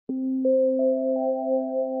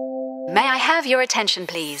May I have your attention,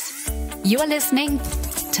 please? You are listening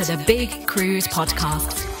to the Big Cruise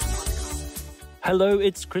Podcast. Hello,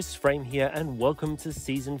 it's Chris Frame here, and welcome to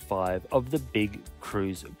Season 5 of the Big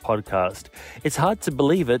Cruise Podcast. It's hard to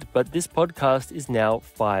believe it, but this podcast is now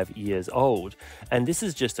 5 years old, and this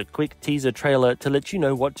is just a quick teaser trailer to let you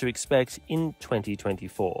know what to expect in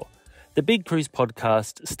 2024. The Big Cruise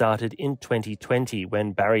Podcast started in 2020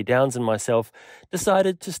 when Barry Downs and myself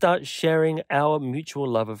decided to start sharing our mutual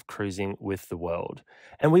love of cruising with the world.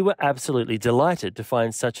 And we were absolutely delighted to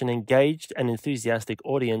find such an engaged and enthusiastic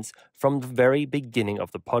audience from the very beginning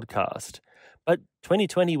of the podcast. But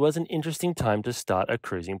 2020 was an interesting time to start a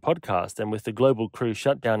cruising podcast, and with the Global Cruise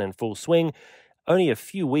Shutdown in full swing, only a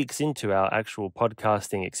few weeks into our actual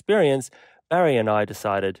podcasting experience, Barry and I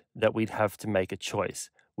decided that we'd have to make a choice.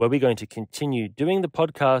 Were we going to continue doing the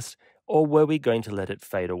podcast, or were we going to let it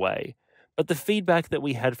fade away? But the feedback that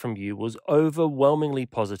we had from you was overwhelmingly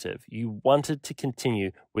positive. You wanted to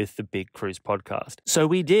continue with the Big Cruise Podcast. So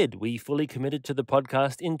we did. We fully committed to the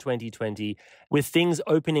podcast in 2020. With things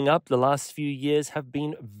opening up, the last few years have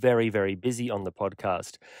been very, very busy on the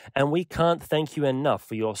podcast. And we can't thank you enough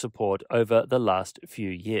for your support over the last few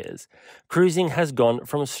years. Cruising has gone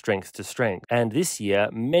from strength to strength. And this year,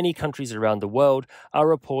 many countries around the world are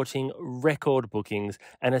reporting record bookings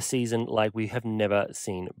and a season like we have never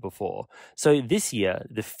seen before. So this year,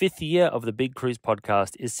 the 5th year of the Big Cruise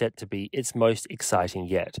Podcast is set to be its most exciting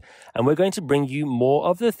yet. And we're going to bring you more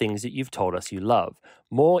of the things that you've told us you love.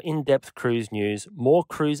 More in-depth cruise news, more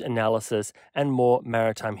cruise analysis, and more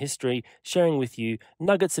maritime history, sharing with you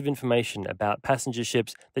nuggets of information about passenger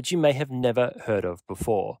ships that you may have never heard of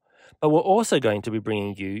before. But we're also going to be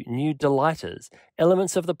bringing you new delighters,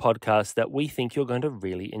 elements of the podcast that we think you're going to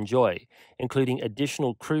really enjoy, including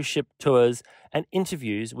additional cruise ship tours and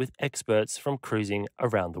interviews with experts from cruising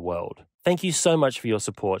around the world. Thank you so much for your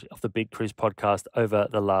support of the Big Cruise Podcast over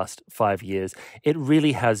the last 5 years. It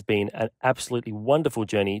really has been an absolutely wonderful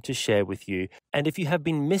journey to share with you. And if you have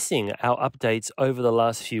been missing our updates over the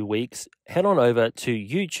last few weeks, head on over to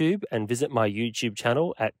YouTube and visit my YouTube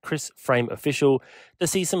channel at Chris Frame Official to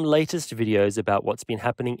see some latest videos about what's been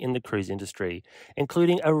happening in the cruise industry,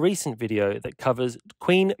 including a recent video that covers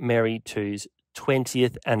Queen Mary II's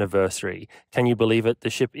 20th anniversary. Can you believe it? The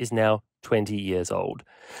ship is now 20 years old.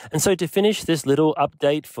 And so to finish this little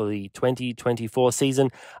update for the 2024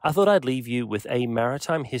 season, I thought I'd leave you with a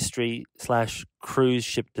maritime history / cruise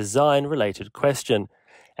ship design related question.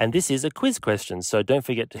 And this is a quiz question, so don't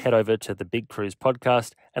forget to head over to the Big Cruise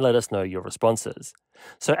Podcast and let us know your responses.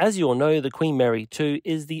 So as you all know, the Queen Mary II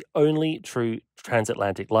is the only true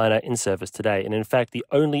transatlantic liner in service today, and in fact the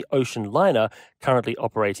only ocean liner currently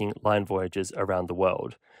operating line voyages around the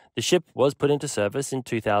world. The ship was put into service in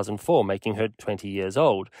 2004, making her 20 years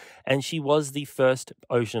old, and she was the first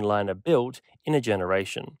ocean liner built in a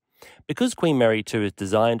generation. Because Queen Mary II is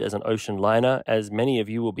designed as an ocean liner, as many of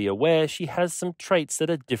you will be aware, she has some traits that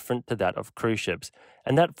are different to that of cruise ships,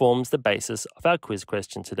 and that forms the basis of our quiz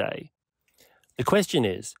question today. The question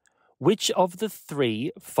is, which of the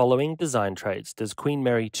 3 following design traits does Queen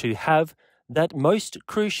Mary II have that most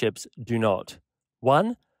cruise ships do not?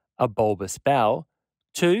 1. A bulbous bow.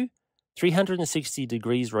 2. 360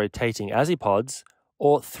 degrees rotating azipods.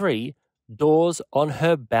 Or 3. Doors on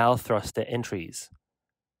her bow thruster entries.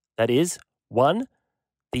 That is, 1.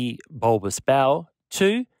 The bulbous bow.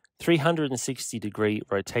 2. 360 degree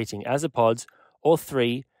rotating azipods. Or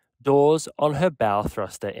 3. Doors on her bow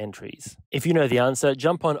thruster entries. If you know the answer,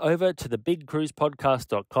 jump on over to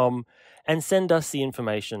thebigcruisepodcast.com and send us the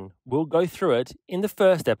information. We'll go through it in the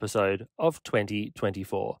first episode of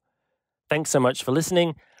 2024. Thanks so much for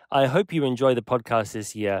listening. I hope you enjoy the podcast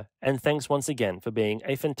this year, and thanks once again for being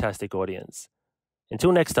a fantastic audience.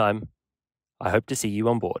 Until next time, I hope to see you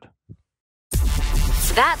on board.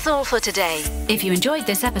 That's all for today. If you enjoyed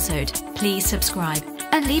this episode, please subscribe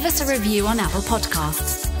and leave us a review on Apple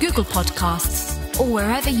Podcasts, Google Podcasts, or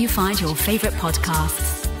wherever you find your favorite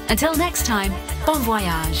podcasts. Until next time, bon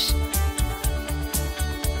voyage.